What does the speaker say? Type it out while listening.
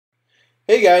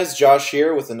Hey guys, Josh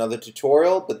here with another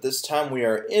tutorial, but this time we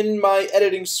are in my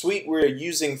editing suite. We're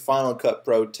using Final Cut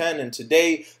Pro 10, and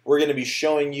today we're going to be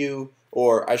showing you,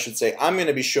 or I should say I'm going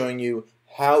to be showing you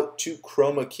how to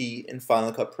chroma key in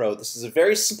Final Cut Pro. This is a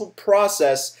very simple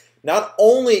process. Not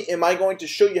only am I going to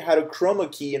show you how to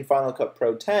chroma key in Final Cut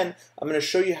Pro 10, I'm going to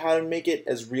show you how to make it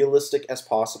as realistic as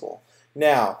possible.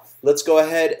 Now, let's go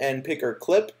ahead and pick our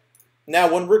clip.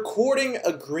 Now, when recording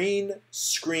a green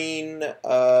screen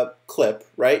clip,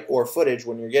 right, or footage,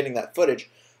 when you're getting that footage,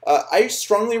 I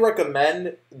strongly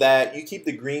recommend that you keep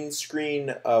the green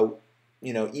screen,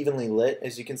 evenly lit.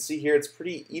 As you can see here, it's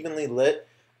pretty evenly lit.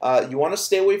 You want to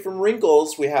stay away from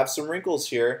wrinkles. We have some wrinkles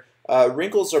here.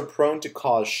 Wrinkles are prone to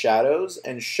cause shadows,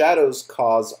 and shadows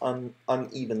cause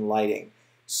uneven lighting.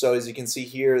 So as you can see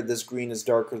here, this green is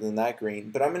darker than that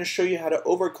green. But I'm going to show you how to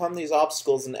overcome these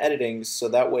obstacles in editing so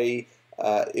that way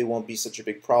it won't be such a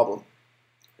big problem.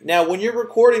 Now, when you're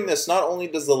recording this, not only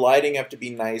does the lighting have to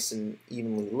be nice and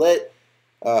evenly lit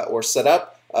or set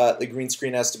up, the green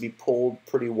screen has to be pulled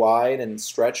pretty wide and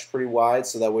stretched pretty wide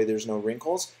so that way there's no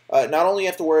wrinkles. Not only you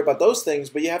have to worry about those things,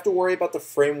 but you have to worry about the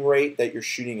frame rate that you're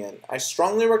shooting in. I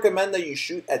strongly recommend that you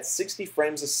shoot at 60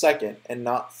 frames a second and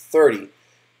not 30.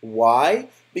 Why?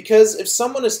 Because if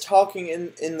someone is talking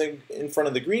in front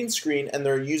of the green screen and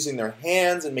they're using their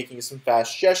hands and making some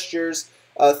fast gestures,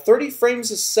 30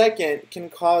 frames a second can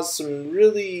cause some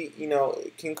really,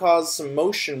 can cause some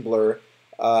motion blur.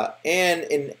 And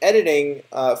in editing,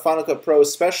 Final Cut Pro,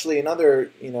 especially in other,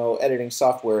 editing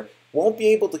software, won't be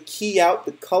able to key out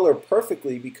the color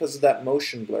perfectly because of that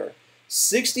motion blur.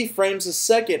 60 frames a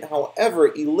second,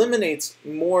 however, eliminates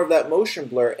more of that motion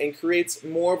blur and creates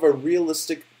more of a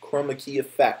realistic chroma key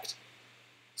effect.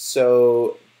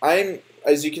 So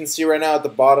as you can see right now at the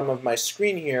bottom of my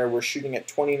screen here, we're shooting at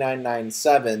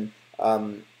 2997.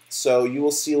 So you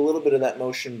will see a little bit of that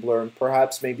motion blur and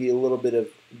perhaps maybe a little bit of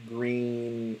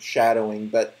green shadowing,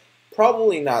 but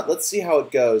probably not. Let's see how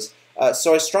it goes.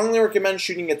 So I strongly recommend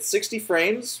shooting at 60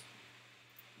 frames.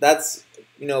 That's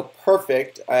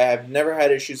perfect. I have never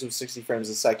had issues with 60 frames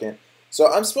a second.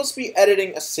 So I'm supposed to be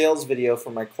editing a sales video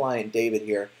for my client David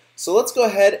here. So let's go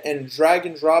ahead and drag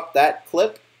and drop that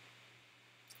clip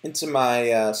into my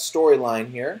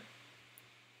storyline here.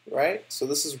 Right? So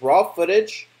this is raw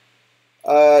footage.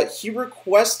 He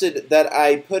requested that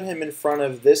I put him in front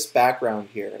of this background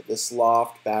here, this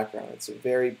loft background. It's a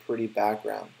very pretty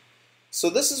background. So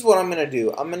this is what I'm going to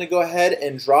do. I'm going to go ahead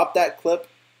and drop that clip,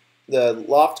 the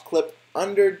loft clip,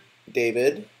 under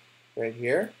David right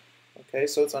here. Okay,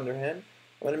 so it's under him.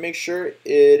 I'm going to make sure it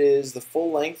is the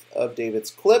full length of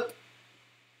David's clip.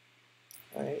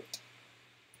 All right.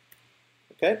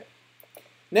 Okay.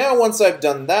 Now once I've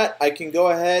done that, I can go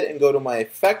ahead and go to my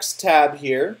effects tab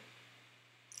here.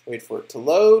 Wait for it to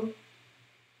load.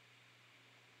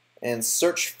 And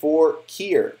search for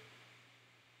keyer.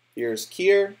 Here's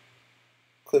keyer.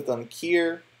 Click on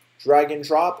keyer, drag and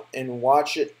drop, and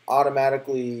watch it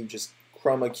automatically just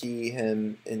chroma key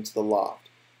him into the loft.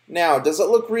 Now, does it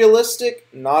look realistic?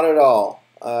 Not at all.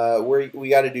 We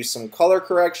got to do some color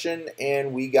correction,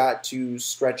 and we got to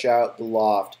stretch out the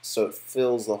loft so it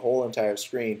fills the whole entire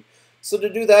screen. So to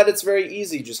do that, it's very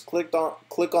easy. Just click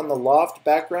on the loft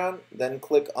background, then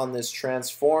click on this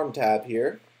transform tab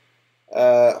here.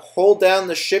 Hold down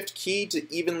the shift key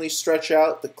to evenly stretch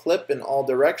out the clip in all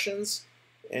directions,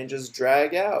 and just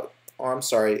drag out. Or I'm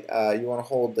sorry, you want to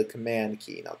hold the command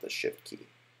key, not the shift key.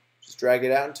 Just drag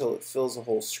it out until it fills the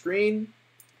whole screen.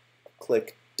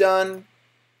 Click done.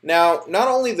 Now, not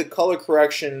only the color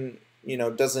correction,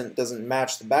 doesn't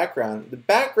match the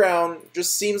background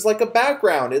just seems like a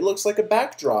background. It looks like a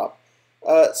backdrop.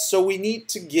 So we need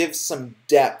to give some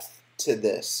depth to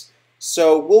this.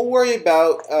 So we'll worry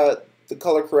about the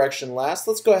color correction last.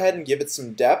 Let's go ahead and give it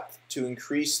some depth to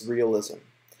increase realism.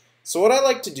 So what I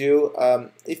like to do,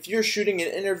 if you're shooting an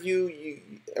interview,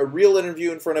 a real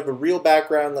interview in front of a real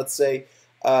background, let's say,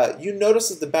 you notice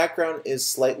that the background is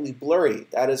slightly blurry.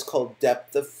 That is called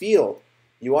depth of field.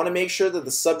 You want to make sure that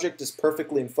the subject is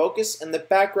perfectly in focus and the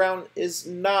background is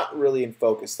not really in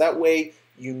focus. That way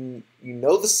you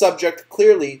know the subject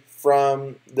clearly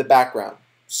from the background.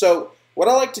 So what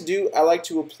I like to do, I like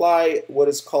to apply what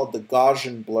is called the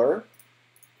Gaussian blur.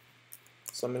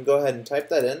 So I'm going to go ahead and type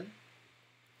that in.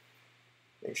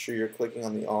 Make sure you're clicking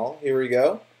on the all. Here we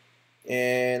go.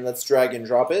 And let's drag and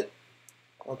drop it.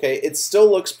 Okay, it still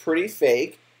looks pretty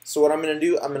fake. So what I'm going to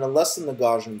do, I'm going to lessen the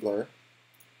Gaussian blur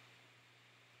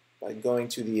by going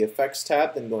to the Effects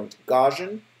tab, then going to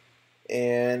Gaussian,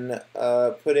 and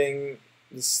putting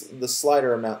the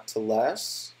slider amount to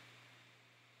less.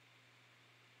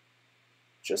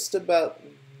 Just about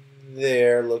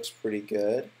There, looks pretty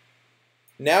good.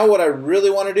 Now what I really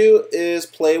want to do is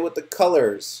play with the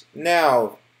colors.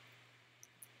 Now,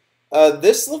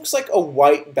 this looks like a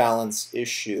white balance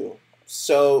issue.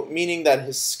 So, meaning that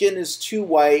his skin is too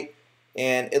white,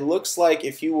 and it looks like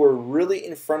if you were really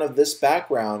in front of this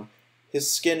background,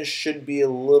 his skin should be a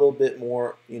little bit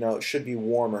more, it should be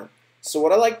warmer. So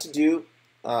what I like to do,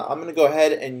 I'm going to go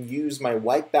ahead and use my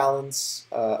white balance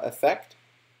effect.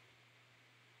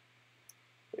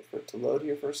 Wait for it to load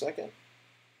here for a second.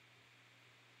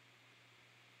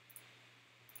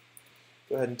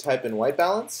 Go ahead and type in white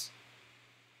balance.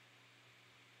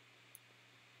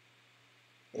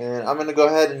 And I'm going to go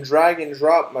ahead and drag and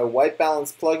drop my white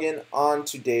balance plugin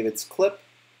onto David's clip.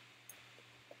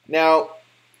 Now,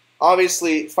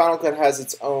 obviously, Final Cut has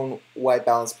its own white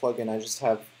balance plugin. I just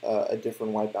have a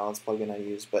different white balance plugin I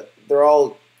use, but they're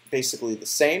all basically the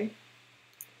same.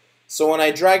 So when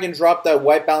I drag and drop that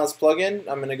white balance plugin,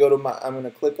 I'm going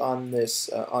to click on this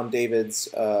on David's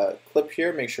clip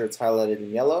here. Make sure it's highlighted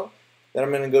in yellow. Then I'm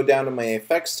going to go down to my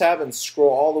effects tab and scroll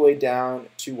all the way down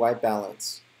to white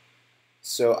balance.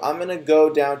 So I'm going to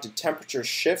go down to temperature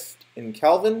shift in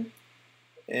Kelvin,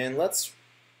 and let's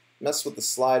mess with the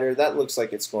slider. That looks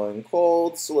like it's going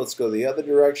cold, so let's go the other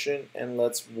direction and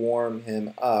let's warm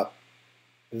him up.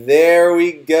 There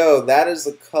we go. That is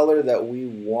the color that we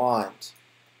want.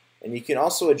 And you can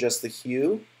also adjust the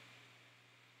hue.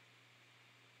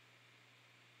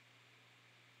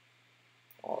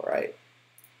 All right.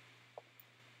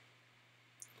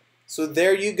 So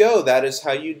there you go. That is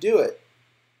how you do it.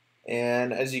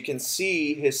 And as you can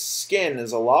see, his skin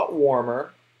is a lot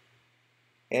warmer,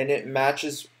 and it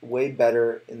matches way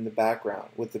better in the background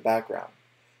with the background.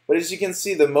 But as you can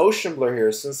see, the motion blur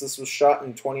here, since this was shot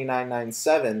in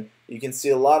 2997, you can see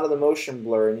a lot of the motion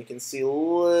blur, and you can see a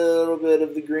little bit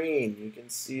of the green. You can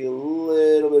see a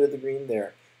little bit of the green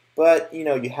there. But you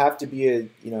have to be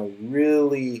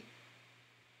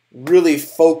really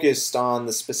focused on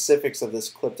the specifics of this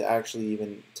clip to actually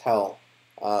even tell.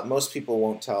 Most people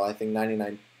won't tell. I think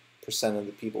 99% of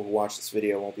the people who watch this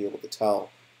video won't be able to tell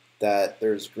that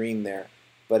there's green there.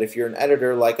 But if you're an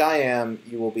editor like I am,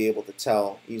 you will be able to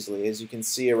tell easily. As you can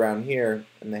see around here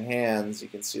in the hands, you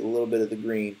can see a little bit of the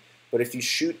green. But if you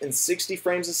shoot in 60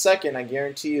 frames a second, I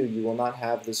guarantee you will not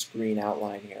have this green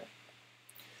outline here.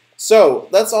 So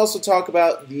let's also talk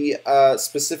about the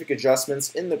specific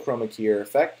adjustments in the Chroma Key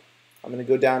effect. I'm going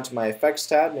to go down to my effects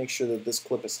tab, make sure that this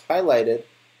clip is highlighted.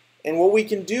 And what we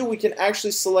can do, we can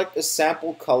actually select a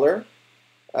sample color.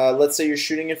 Let's say you're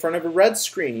shooting in front of a red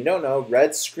screen. You don't know,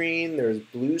 red screen, there's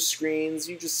blue screens.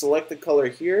 You just select the color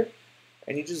here,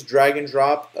 and you just drag and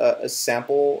drop a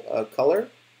sample color,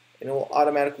 and it will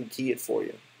automatically key it for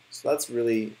you. So that's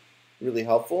really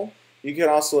helpful. You can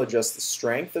also adjust the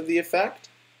strength of the effect.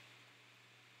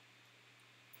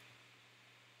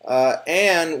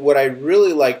 And what I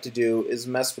really like to do is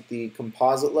mess with the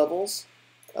composite levels.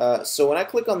 So when I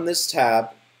click on this tab,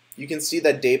 you can see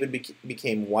that David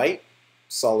became white,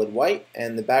 solid white,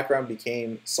 and the background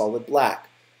became solid black.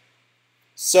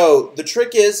 So the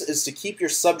trick is to keep your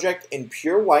subject in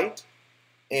pure white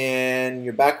and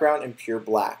your background in pure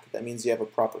black. That means you have a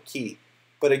proper key.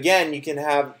 But again,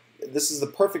 this is the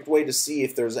perfect way to see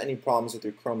if there's any problems with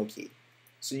your Chroma Key.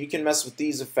 So you can mess with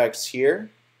these effects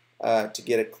here to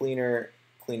get a cleaner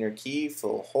key,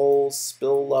 fill holes,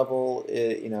 spill level.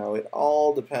 It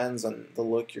all depends on the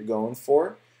look you're going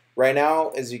for. Right now,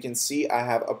 as you can see, I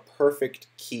have a perfect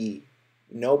key.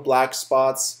 No black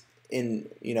spots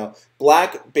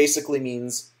black basically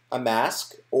means a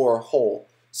mask or a hole.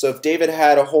 So if David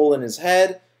had a hole in his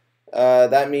head,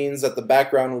 that means that the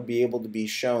background would be able to be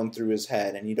shown through his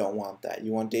head, and you don't want that.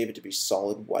 You want David to be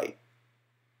solid white,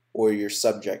 or your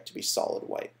subject to be solid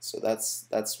white. So that's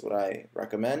what I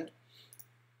recommend.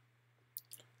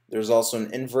 There's also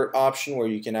an invert option where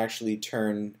you can actually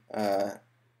turn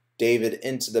David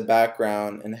into the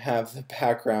background and have the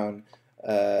background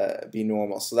be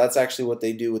normal. So that's actually what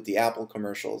they do with the Apple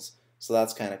commercials. So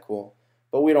that's kind of cool.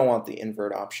 But we don't want the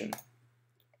invert option.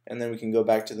 And then we can go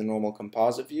back to the normal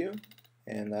composite view,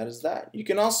 and that is that. You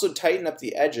can also tighten up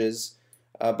the edges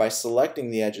by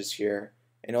selecting the edges here,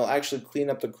 and it'll actually clean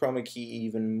up the Chroma Key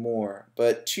even more.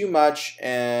 But too much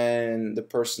and the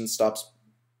person stops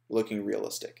looking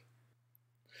realistic.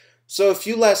 So a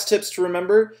few last tips to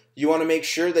remember. You want to make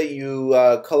sure that you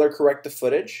color correct the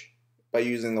footage by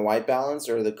using the white balance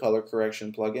or the color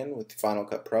correction plugin with Final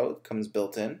Cut Pro. It comes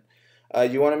built in.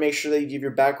 You want to make sure that you give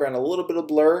your background a little bit of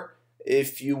blur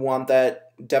if you want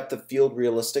that depth of field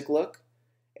realistic look.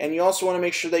 And you also want to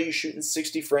make sure that you shoot in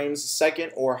 60 frames a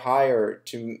second or higher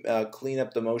to clean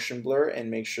up the motion blur and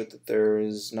make sure that there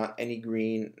is not any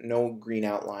green, no green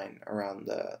outline around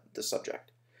the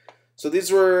subject. So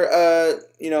these were,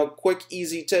 quick,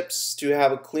 easy tips to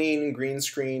have a clean green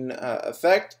screen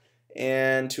effect,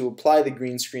 and to apply the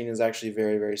green screen is actually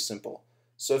very, very simple.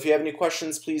 So if you have any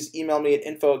questions, please email me at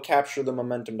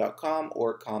info@capturethemomentum.com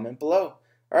or comment below.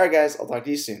 All right, guys, I'll talk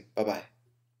to you soon. Bye-bye.